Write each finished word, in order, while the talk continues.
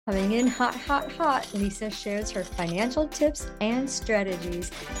Coming in hot, hot, hot, Lisa shares her financial tips and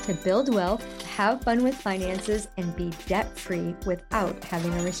strategies to build wealth, have fun with finances, and be debt-free without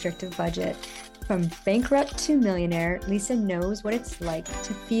having a restrictive budget. From bankrupt to millionaire, Lisa knows what it's like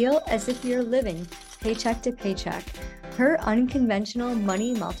to feel as if you're living paycheck to paycheck. Her unconventional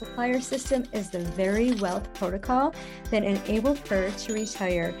money multiplier system is the very wealth protocol that enabled her to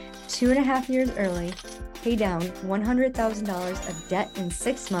retire 2.5 years early, pay down $100,000 of debt in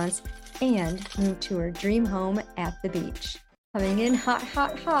 6 months, and move to her dream home at the beach. Coming in hot,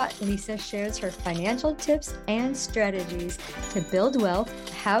 hot, hot, Lisa shares her financial tips and strategies to build wealth,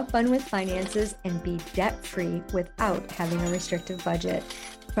 have fun with finances, and be debt-free without having a restrictive budget.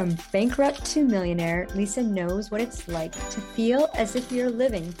 From bankrupt to millionaire, Lisa knows what it's like to feel as if you're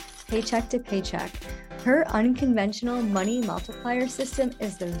living paycheck to paycheck. Her unconventional money multiplier system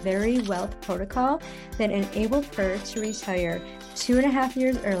is the very wealth protocol that enabled her to retire 2.5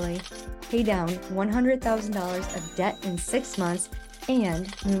 years early, pay down $100,000 of debt in 6 months,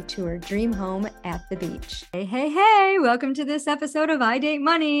 and move to her dream home at the beach. Hey, hey, hey, welcome to this episode of I Date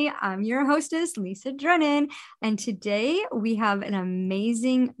Money. I'm your hostess, Lisa Drennan, and today we have an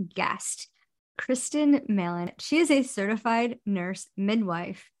amazing guest, Kristin Mallon. She is a certified nurse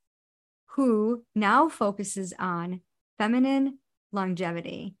midwife who now focuses on feminine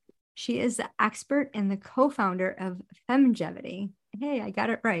longevity. She is the expert and the co-founder of Femgevity. Hey, I got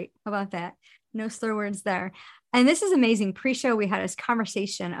it right. How about that? No slur words there. And this is amazing. Pre-show, we had this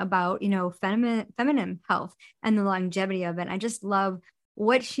conversation about, feminine health and the longevity of it. I just love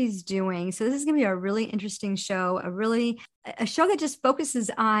what she's doing. So this is going to be a really interesting show, a show that just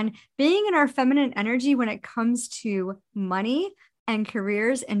focuses on being in our feminine energy when it comes to money and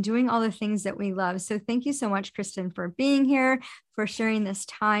careers and doing all the things that we love. So thank you so much, Kristin, for being here, for sharing this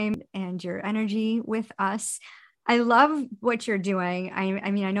time and your energy with us. I love what you're doing.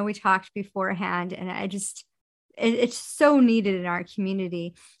 I mean, I know we talked beforehand, and it's so needed in our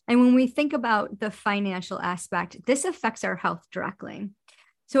community. And when we think about the financial aspect, this affects our health directly.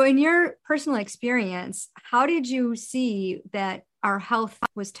 So in your personal experience, how did you see that our health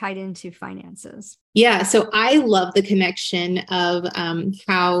was tied into finances? Yeah, so I love the connection of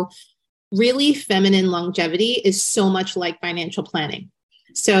how really feminine longevity is so much like financial planning.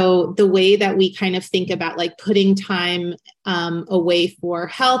 So the way that we kind of think about like putting time away for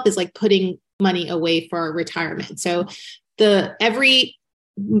health is like putting money away for retirement. So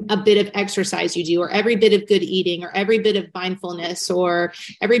a bit of exercise you do, or every bit of good eating, or every bit of mindfulness, or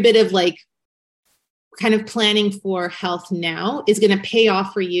every bit of like kind of planning for health now is going to pay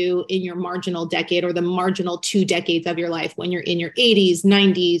off for you in your marginal decade or the marginal 2 decades of your life when you're in your 80s,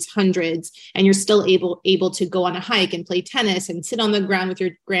 90s, hundreds, and you're still able to go on a hike and play tennis and sit on the ground with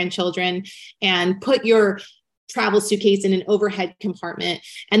your grandchildren and put your travel suitcase in an overhead compartment.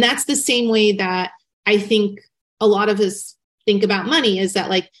 And that's the same way that I think a lot of us think about money, is that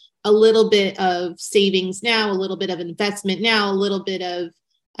like a little bit of savings now, a little bit of investment now, a little bit of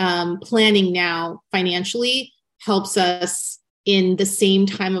planning now financially helps us in the same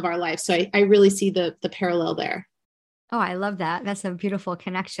time of our life. So I really see the parallel there. Oh, I love that. That's a beautiful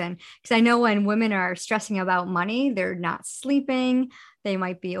connection. Because I know when women are stressing about money, they're not sleeping, they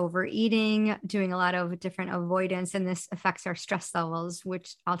might be overeating, doing a lot of different avoidance, and this affects our stress levels,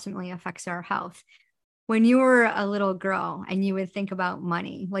 which ultimately affects our health. When you were a little girl and you would think about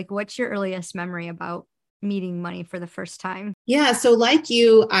money, like what's your earliest memory about meeting money for the first time? Yeah. So like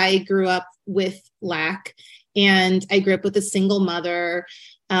you, I grew up with lack, and I grew up with a single mother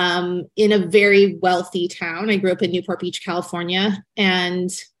in a very wealthy town. I grew up in Newport Beach, California, and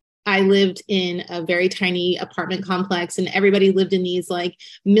I lived in a very tiny apartment complex, and everybody lived in these like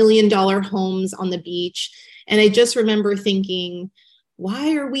 $1 million homes on the beach. And I just remember thinking,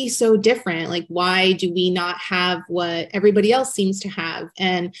 why are we so different? Like, why do we not have what everybody else seems to have?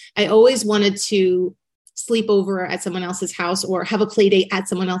 And I always wanted to sleep over at someone else's house or have a play date at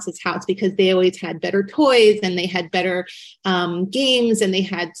someone else's house, because they always had better toys and they had better games. And I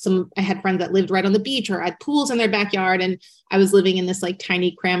had friends that lived right on the beach or had pools in their backyard. And I was living in this like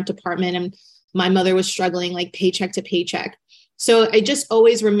tiny cramped apartment, and my mother was struggling like paycheck to paycheck. So I just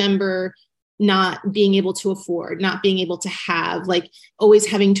always remember not being able to afford, not being able to have, like always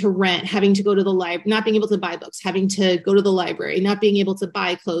having to rent, having to go to the library, not being able to buy books, having to go to the library, not being able to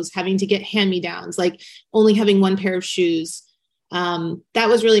buy clothes, having to get hand-me-downs, like only having one pair of shoes. That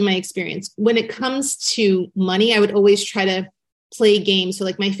was really my experience. When it comes to money, I would always try to play games. So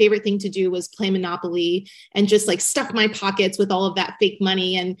like my favorite thing to do was play Monopoly and just like stuff my pockets with all of that fake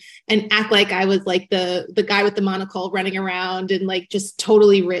money and act like I was like the guy with the monocle running around and like just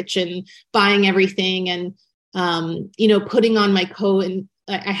totally rich and buying everything and, putting on my coat and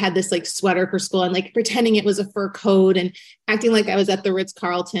I had this like sweater for school and like pretending it was a fur coat and acting like I was at the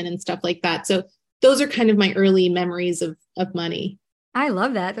Ritz-Carlton and stuff like that. So those are kind of my early memories of money. I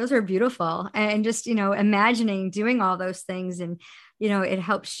love that. Those are beautiful. And just, imagining doing all those things, and, it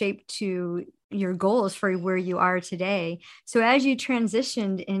helps shape to your goals for where you are today. So as you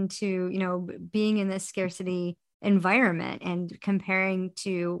transitioned into, being in this scarcity environment and comparing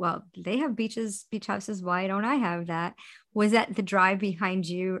to, well, they have beach houses. Why don't I have that? Was that the drive behind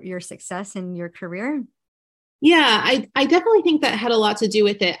your success in your career? Yeah, I definitely think that had a lot to do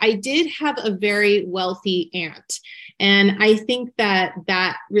with it. I did have a very wealthy aunt, and I think that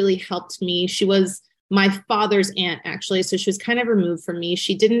really helped me. She was my father's aunt, actually. So she was kind of removed from me.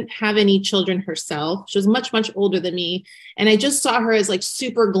 She didn't have any children herself. She was much, much older than me. And I just saw her as like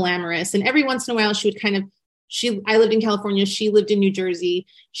super glamorous. And every once in a while, she would I lived in California. She lived in New Jersey.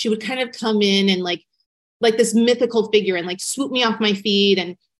 She would kind of come in and like this mythical figure and like swoop me off my feet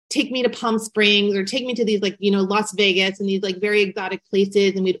and take me to Palm Springs or take me to these like, Las Vegas and these like very exotic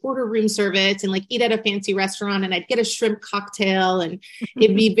places. And we'd order room service and like eat at a fancy restaurant, and I'd get a shrimp cocktail and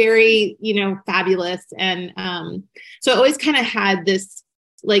it'd be very, fabulous. And so I always kind of had this,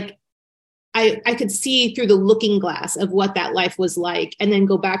 like, I could see through the looking glass of what that life was like and then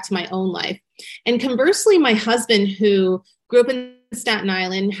go back to my own life. And conversely, my husband, who grew up in Staten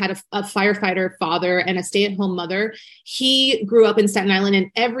Island, had a firefighter father and a stay-at-home mother. He grew up in Staten Island,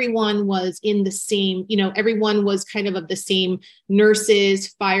 and everyone was in the same, everyone was kind of the same nurses,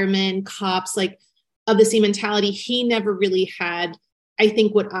 firemen, cops, like of the same mentality. He never really had, I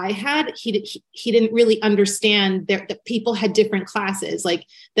think, what I had. He didn't really understand that people had different classes, like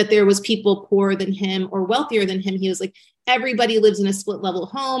that there was people poorer than him or wealthier than him. He was like, everybody lives in a split level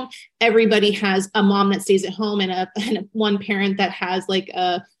home. Everybody has a mom that stays at home and a one parent that has like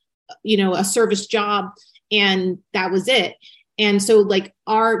a service job. And that was it. And so like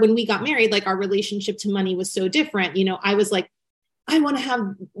when we got married, like our relationship to money was so different. I was like, I want to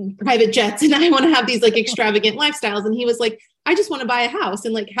have private jets and I want to have these like extravagant lifestyles. And he was like, I just want to buy a house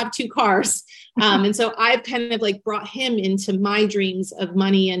and like have 2 cars. And so I've kind of like brought him into my dreams of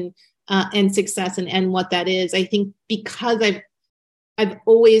money and success and what that is. I think because I've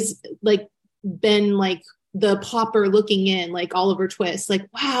always like been like the pauper looking in, like Oliver Twist, like,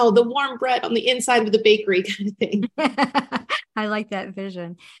 wow, the warm bread on the inside of the bakery kind of thing. I like that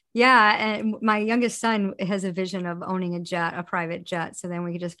vision. Yeah. And my youngest son has a vision of owning a private jet. So then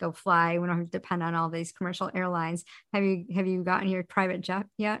we could just go fly. We don't have to depend on all these commercial airlines. Have you gotten your private jet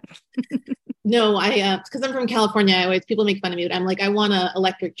yet? No, because I'm from California, people make fun of me, but I'm like, I want an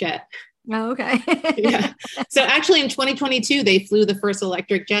electric jet. Oh, okay. Yeah. So actually in 2022, they flew the first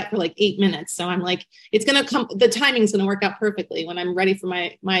electric jet for like 8 minutes. So I'm like, it's going to come, the timing's going to work out perfectly. When I'm ready for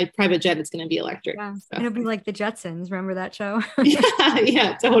my private jet, it's going to be electric. Yeah. So. It'll be like the Jetsons. Remember that show?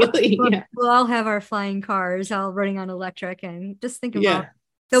 Yeah, totally. We'll all have our flying cars all running on electric, and just think about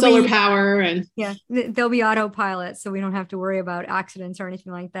solar power and they'll be autopilot. So we don't have to worry about accidents or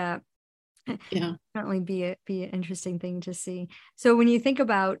anything like that. Yeah, certainly be an interesting thing to see. So when you think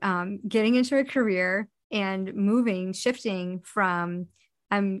about getting into a career and shifting from,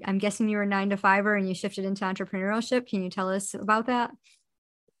 I'm guessing you were a 9-to-5er and you shifted into entrepreneurship. Can you tell us about that?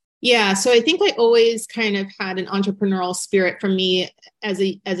 Yeah, so I think I always kind of had an entrepreneurial spirit from me as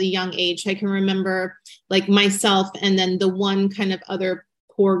a young age. I can remember like myself and then the one kind of other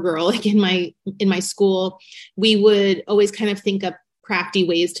poor girl like in my school, we would always kind of think of crafty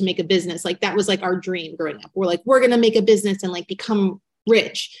ways to make a business. Like that was like our dream growing up. We're like, we're going to make a business and like become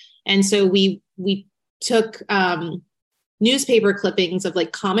rich. And so we took newspaper clippings of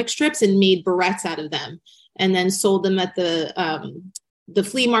like comic strips and made barrettes out of them and then sold them at the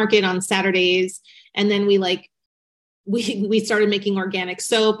flea market on Saturdays. And then we started making organic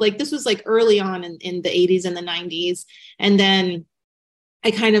soap. Like this was like early on in the 80s and the 90s. And then I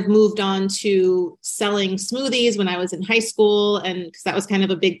kind of moved on to selling smoothies when I was in high school, and because that was kind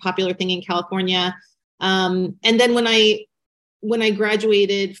of a big popular thing in California. And then when I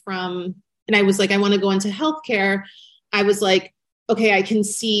graduated from, and I was like, I want to go into healthcare, I was like, okay, I can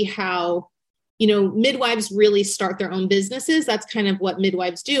see how, midwives really start their own businesses. That's kind of what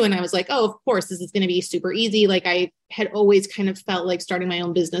midwives do. And I was like, oh, of course, this is going to be super easy. Like I had always kind of felt like starting my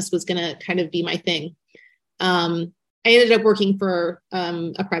own business was going to kind of be my thing. I ended up working for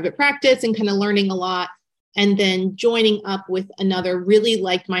a private practice and kind of learning a lot, and then joining up with another really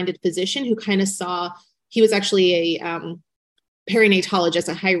like-minded physician who kind of he was actually a perinatologist,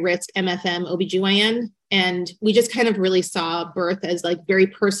 a high-risk MFM OBGYN. And we just kind of really saw birth as like very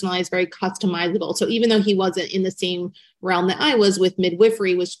personalized, very customizable. So even though he wasn't in the same realm that I was with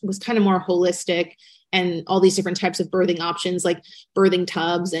midwifery, was kind of more holistic and all these different types of birthing options, like birthing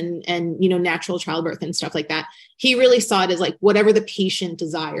tubs and, natural childbirth and stuff like that. He really saw it as like whatever the patient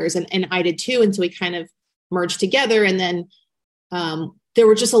desires. And I did too. And so we kind of merged together. And then there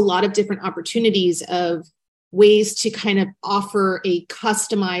were just a lot of different opportunities of ways to kind of offer a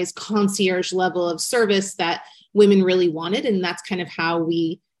customized concierge level of service that women really wanted. And that's kind of how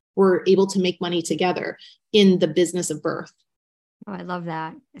we were able to make money together in the business of birth. Oh, I love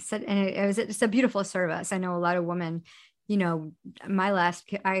that. It's a beautiful service. I know a lot of women, my last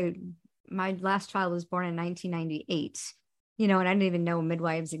child was born in 1998, and I didn't even know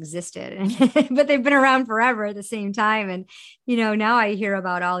midwives existed, but they've been around forever at the same time. And, now I hear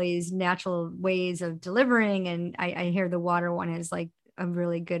about all these natural ways of delivering, and I hear the water one is like a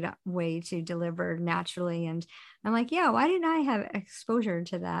really good way to deliver naturally. And I'm like, yeah, why didn't I have exposure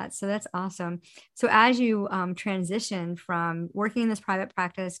to that? So that's awesome. So as you transition from working in this private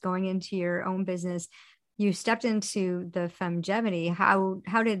practice, going into your own business, you stepped into the Femgevity.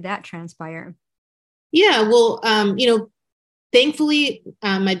 How did that transpire? Yeah, well, thankfully,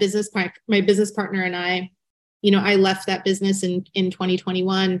 my business partner and I left that business in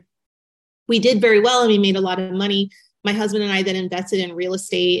 2021. We did very well and we made a lot of money. My husband and I then invested in real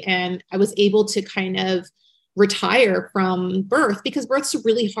estate, and I was able to kind of retire from birth, because birth's a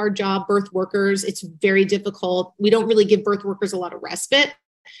really hard job. Birth workers, it's very difficult. We don't really give birth workers a lot of respite.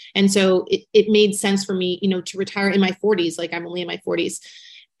 And so it made sense for me, to retire in my 40s. Like, I'm only in my 40s.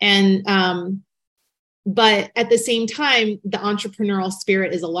 And, but at the same time, the entrepreneurial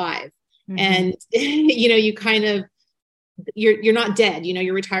spirit is alive. Mm-hmm. And, you kind of, you're not dead,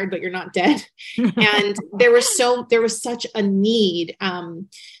 you're retired, but you're not dead. And there was such a need. And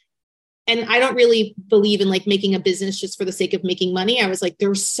I don't really believe in like making a business just for the sake of making money. I was like, there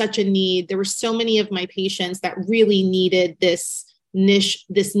was such a need. There were so many of my patients that really needed this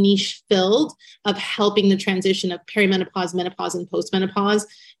niche filled of helping the transition of perimenopause, menopause, and postmenopause,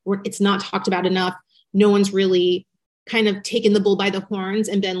 where it's not talked about enough. No one's really kind of taken the bull by the horns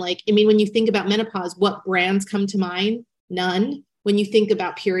and been like, when you think about menopause, what brands come to mind? None. When you think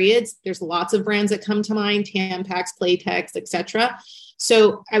about periods, there's lots of brands that come to mind: Tampax, Playtex, etc.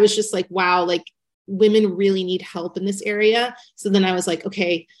 So I was just like, wow, like women really need help in this area. So then I was like,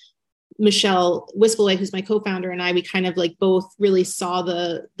 okay, Michelle Wispelway, who's my co-founder, and I, we kind of like both really saw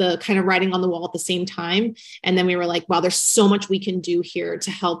the kind of writing on the wall at the same time. And then we were like, wow, there's so much we can do here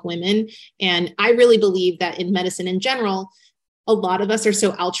to help women. And I really believe that in medicine in general, a lot of us are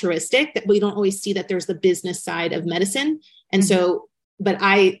so altruistic that we don't always see that there's the business side of medicine. And so, but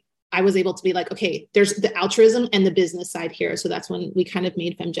I was able to be like, okay, there's the altruism and the business side here. So that's when we kind of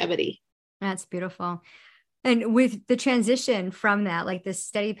made Femgevity. That's beautiful. And with the transition from that, like this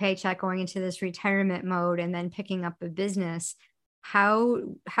steady paycheck going into this retirement mode and then picking up a business, how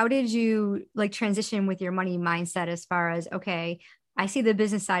did you like transition with your money mindset as far as, okay, I see the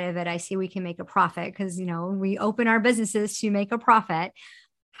business side of it. I see we can make a profit because, we open our businesses to make a profit.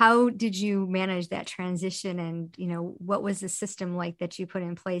 How did you manage that transition? And, what was the system like that you put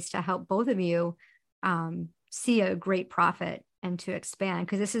in place to help both of you see a great profit and to expand?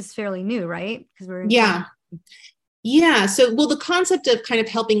 Because this is fairly new, right? Because Yeah. So, well, the concept of kind of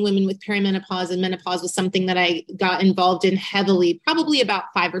helping women with perimenopause and menopause was something that I got involved in heavily, probably about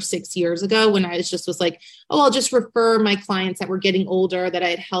 5 or 6 years ago, when I was like, oh, I'll just refer my clients that were getting older that I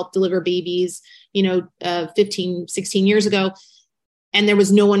had helped deliver babies, 15, 16 years ago. And there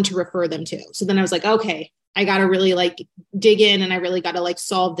was no one to refer them to. So then I was like, okay, I got to really like dig in, and I really got to like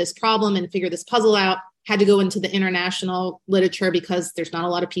solve this problem and figure this puzzle out. Had to go into the international literature because there's not a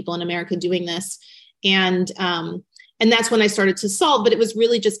lot of people in America doing this. And that's when I started to solve, but it was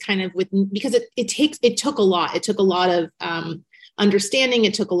really just kind of because it took a lot. It took a lot of understanding.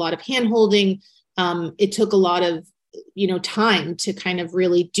 It took a lot of handholding. It took a lot of, time to kind of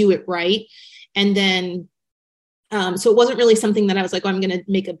really do it right. And then, so it wasn't really something that I was like, oh, I'm going to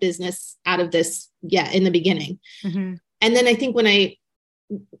make a business out of this yet in the beginning. Mm-hmm. And then I think when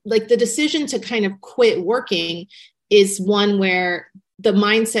the decision to kind of quit working is one where the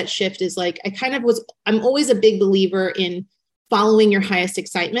mindset shift is like, I'm always a big believer in following your highest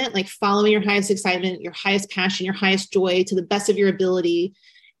excitement, your highest passion, your highest joy to the best of your ability,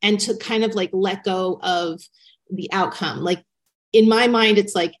 and to kind of like let go of the outcome. Like in my mind,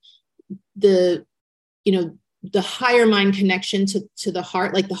 it's like the higher mind connection to the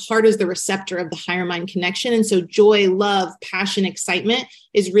heart, like the heart is the receptor of the higher mind connection. And so joy, love, passion, excitement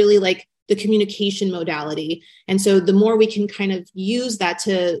is really like the communication modality. And so the more we can kind of use that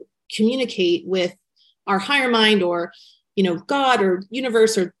to communicate with our higher mind, or, God or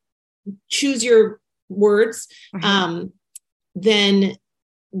universe, or choose your words, then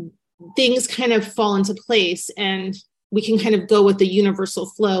things kind of fall into place, and we can kind of go with the universal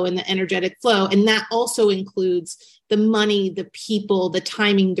flow and the energetic flow. And that also includes the money, the people, the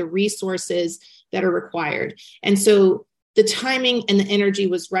timing, the resources that are required. And so the timing and the energy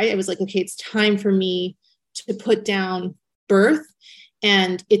was right. I was like, okay, it's time for me to put down birth,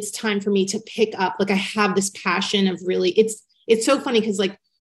 and it's time for me to pick up. Like, I have this passion of really, it's so funny because like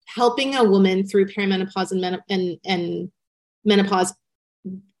helping a woman through perimenopause and menopause,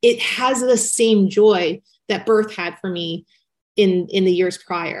 it has the same joy that birth had for me in the years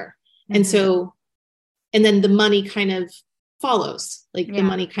prior. Mm-hmm. And so, and then the money kind of follows, like the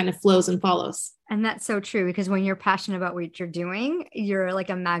money kind of flows and follows. And that's so true, because when you're passionate about what you're doing, you're like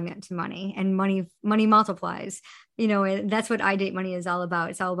a magnet to money, and money multiplies. You know, and that's what I Date Money is all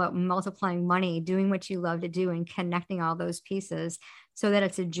about. It's all about multiplying money, doing what you love to do, and connecting all those pieces so that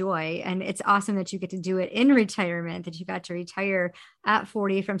it's a joy. And it's awesome that you get to do it in retirement, that you got to retire at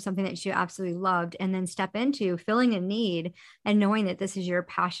 40 from something that you absolutely loved, and then step into filling a need and knowing that this is your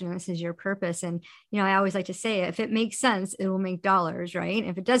passion and this is your purpose. And, you know, I always like to say, if it makes sense, it will make dollars, right?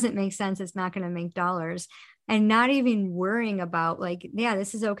 If it doesn't make sense, it's not going to make dollars. And not even worrying about like, yeah,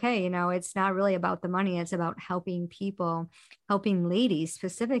 this is okay. You know, it's not really about the money. It's about helping people, helping ladies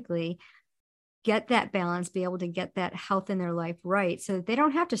specifically get that balance, be able to get that health in their life right, so that they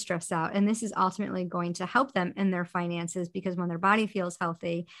don't have to stress out. And this is ultimately going to help them in their finances, because when their body feels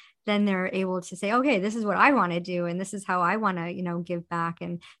healthy, then they're able to say, okay, this is what I want to do, and this is how I want to, you know, give back.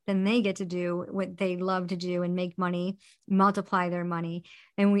 And then they get to do what they love to do and make money, multiply their money.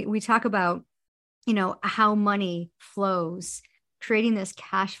 And we talk about, you know, how money flows, creating this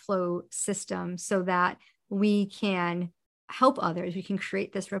cash flow system so that we can help others. We can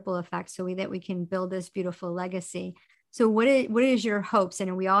create this ripple effect so that we can build this beautiful legacy. So what is your hopes?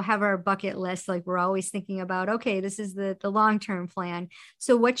 And we all have our bucket list. Like, we're always thinking about, okay, this is the long-term plan.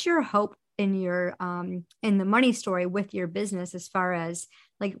 So what's your hope in your, in the money story with your business, as far as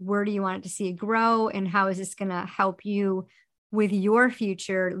like, where do you want it to see it grow? And how is this going to help you with your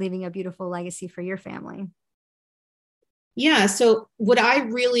future, leaving a beautiful legacy for your family? Yeah. So what I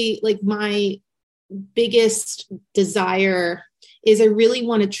really like, my biggest desire is I really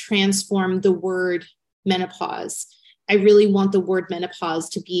want to transform the word menopause. I really want the word menopause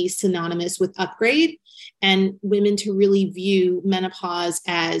to be synonymous with upgrade, and women to really view menopause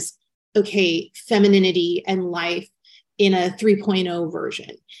as, okay, femininity and life in a 3.0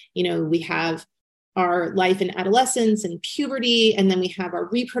 version. You know, we have our life in adolescence and puberty, and then we have our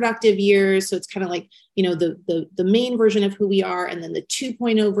reproductive years. So it's kind of like, you know, the main version of who we are. And then the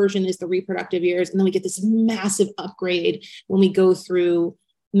 2.0 version is the reproductive years. And then we get this massive upgrade when we go through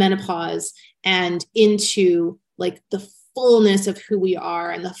menopause and into like the fullness of who we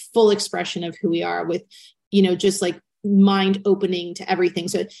are and the full expression of who we are, with, you know, just like mind opening to everything.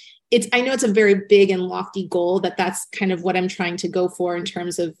 So I know it's a very big and lofty goal, that's kind of what I'm trying to go for in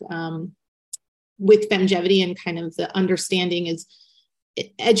terms of, with Femgevity, and kind of the understanding is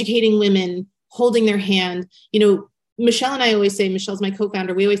educating women, holding their hand. You know, Michelle and I always say, Michelle's my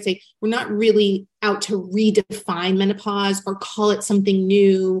co-founder, we always say, we're not really out to redefine menopause or call it something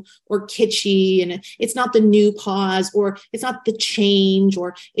new or kitschy. And it's not the new pause, or it's not the change,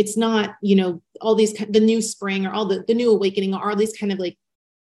 or it's not, you know, all these, the new spring, or all the new awakening, or all these kind of like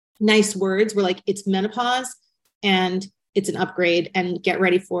nice words. We're like, it's menopause, and it's an upgrade, and get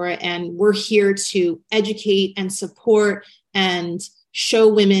ready for it. And we're here to educate and support and show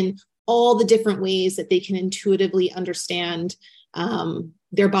women all the different ways that they can intuitively understand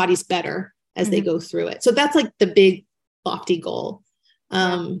their bodies better as they go through it. So that's like the big lofty goal.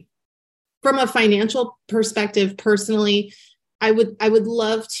 From a financial perspective, personally, I would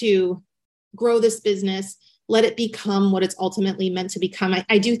love to grow this business, let it become what it's ultimately meant to become.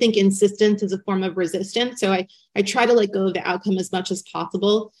 I do think insistence is a form of resistance. So I try to let go of the outcome as much as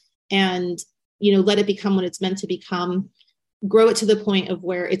possible, and, you know, let it become what it's meant to become, grow it to the point of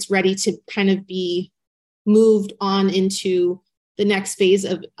where it's ready to kind of be moved on into the next phase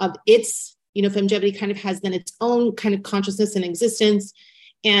of its, you know, Femgevity kind of has then its own kind of consciousness and existence.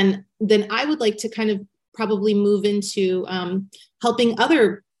 And then I would like to kind of probably move into helping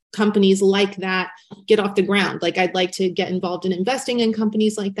other companies like that get off the ground. Like, I'd like to get involved in investing in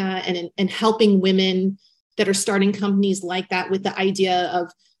companies like that, and helping women that are starting companies like that, with the idea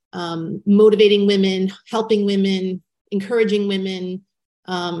of motivating women, helping women, encouraging women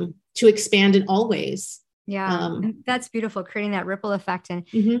to expand in all ways. Yeah, that's beautiful. Creating that ripple effect and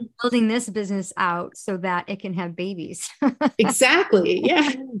building this business out so that it can have babies. Exactly.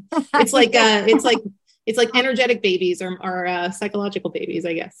 Yeah. It's like It's like energetic babies or psychological babies,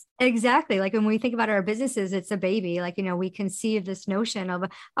 I guess. Exactly. Like when we think about our businesses, it's a baby. Like, we conceive this notion of,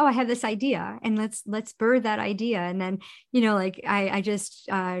 oh, I have this idea and let's birth that idea. And then, like I just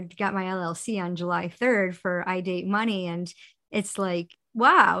got my LLC on July 3rd for I Date Money. And it's like,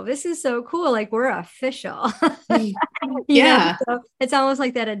 wow, this is so cool. Like we're official. Yeah. So it's almost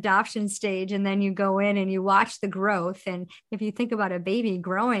like that adoption stage. And then you go in and you watch the growth. And if you think about a baby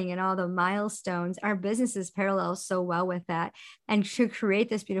growing and all the milestones, our businesses parallel so well with that. And to create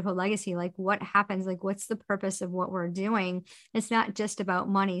this beautiful legacy, like what happens, like what's the purpose of what we're doing? It's not just about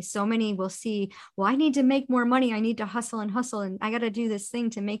money. So many will see, well, I need to make more money. I need to hustle, and I got to do this thing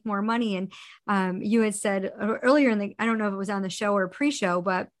to make more money. And you had said earlier I don't know if it was on the show or pre-show,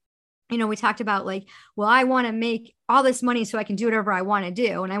 but we talked about like, well, I want to make all this money so I can do whatever I want to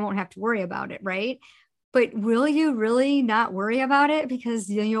do and I won't have to worry about it. Right. But will you really not worry about it? Because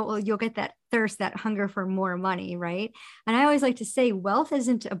you'll get that thirst, that hunger for more money. Right. And I always like to say wealth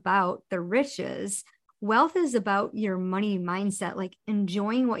isn't about the riches. Wealth is about your money mindset, like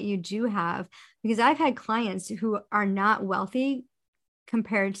enjoying what you do have, because I've had clients who are not wealthy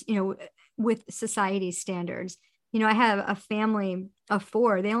compared to, with society standards. I have a family of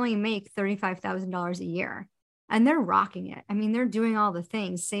 4. They only make $35,000 a year and they're rocking it. I mean, they're doing all the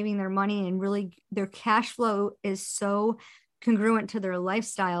things, saving their money, and really their cash flow is so congruent to their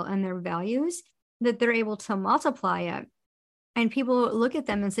lifestyle and their values that they're able to multiply it. And people look at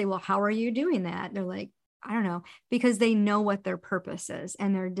them and say, well, how are you doing that? They're like, I don't know, because they know what their purpose is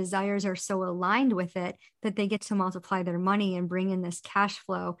and their desires are so aligned with it that they get to multiply their money and bring in this cash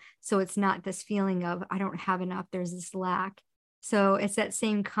flow. So it's not this feeling of, I don't have enough, there's this lack. So it's that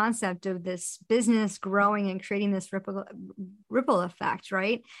same concept of this business growing and creating this ripple effect,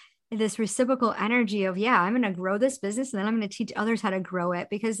 right? This reciprocal energy of, yeah, I'm going to grow this business and then I'm going to teach others how to grow it,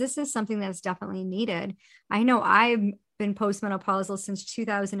 because this is something that's definitely needed. I know I've been postmenopausal since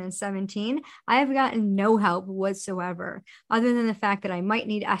 2017. I have gotten no help whatsoever, other than the fact that I might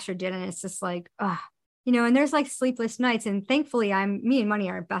need estrogen. And it's just like, and there's like sleepless nights. And thankfully me and money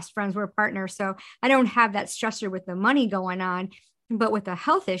are best friends. We're partners. So I don't have that stressor with the money going on, but with the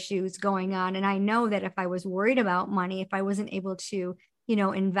health issues going on. And I know that if I was worried about money, if I wasn't able to,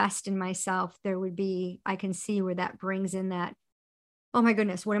 invest in myself, I can see where that brings in that, oh my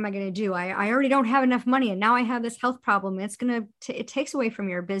goodness, what am I going to do? I already don't have enough money and now I have this health problem. It takes away from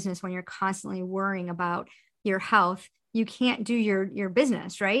your business when you're constantly worrying about your health. You can't do your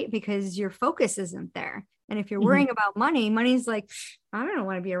business, right? Because your focus isn't there. And if you're worrying about money's like, I don't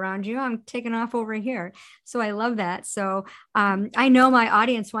want to be around you. I'm taking off over here. So I love that. So I know my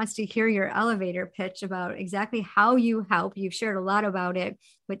audience wants to hear your elevator pitch about exactly how you help. You've shared a lot about it,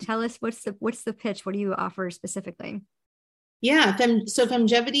 but tell us what's the pitch? What do you offer specifically? Yeah. So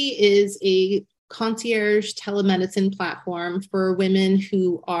Femgevity is a concierge telemedicine platform for women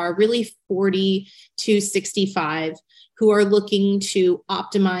who are really 40 to 65, who are looking to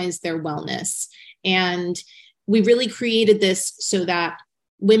optimize their wellness. And we really created this so that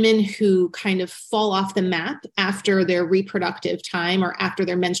women who kind of fall off the map after their reproductive time or after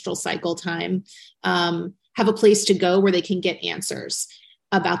their menstrual cycle time have a place to go where they can get answers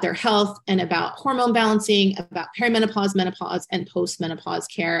about their health and about hormone balancing, about perimenopause, menopause, and postmenopause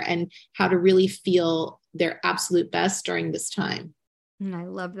care, and how to really feel their absolute best during this time. And I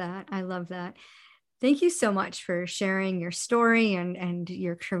love that. I love that. Thank you so much for sharing your story and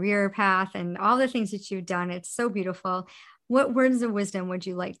your career path and all the things that you've done. It's so beautiful. What words of wisdom would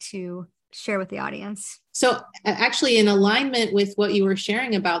you like to share with the audience? So actually, in alignment with what you were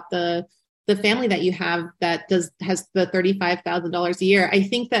sharing about the family that you have that has the $35,000 a year, I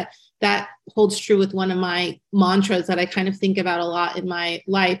think that holds true with one of my mantras that I kind of think about a lot in my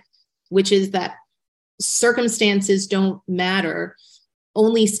life, which is that circumstances don't matter,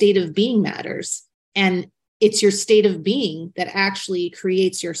 only state of being matters. And it's your state of being that actually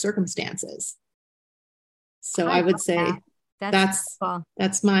creates your circumstances. So I would say that's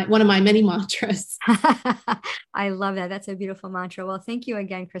one of my many mantras. I love that. That's a beautiful mantra. Well, thank you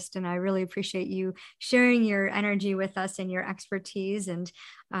again, Kristin. I really appreciate you sharing your energy with us and your expertise. And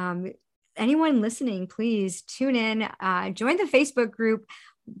anyone listening, please tune in, join the Facebook group,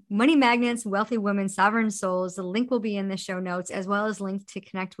 Money Magnets, Wealthy Women, Sovereign Souls. The link will be in the show notes, as well as links to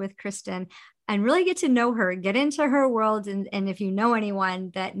connect with Kristin and really get to know her, get into her world. And if you know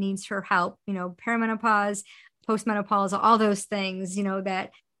anyone that needs her help, perimenopause, postmenopausal, all those things,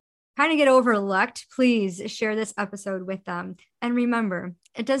 that kind of get overlooked, please share this episode with them. And remember,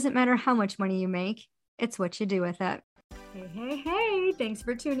 it doesn't matter how much money you make, it's what you do with it. Hey, thanks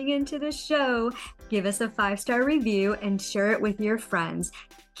for tuning into the show. Give us a 5-star review and share it with your friends.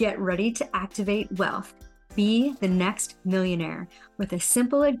 Get ready to activate wealth. Be the next millionaire with a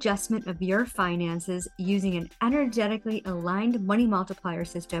simple adjustment of your finances using an energetically aligned money multiplier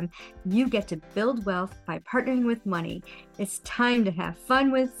system. You get to build wealth by partnering with money. It's time to have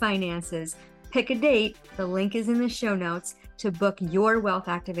fun with finances. Pick a date, the link is in the show notes, to book your wealth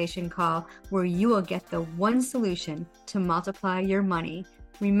activation call where you will get the one solution to multiply your money.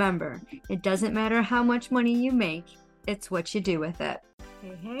 Remember, it doesn't matter how much money you make, it's what you do with it.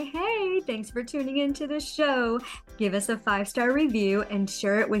 Hey, thanks for tuning into the show. Give us a 5-star review and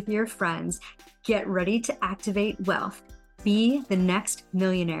share it with your friends. Get ready to activate wealth. Be the next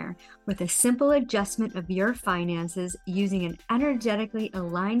millionaire with a simple adjustment of your finances using an energetically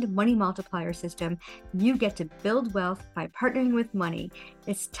aligned money multiplier system. You get to build wealth by partnering with money.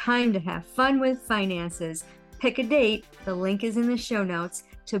 It's time to have fun with finances. Pick a date, the link is in the show notes,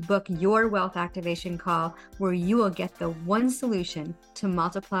 to book your wealth activation call where you will get the one solution to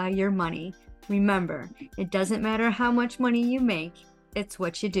multiply your money. Remember, it doesn't matter how much money you make, it's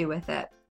what you do with it.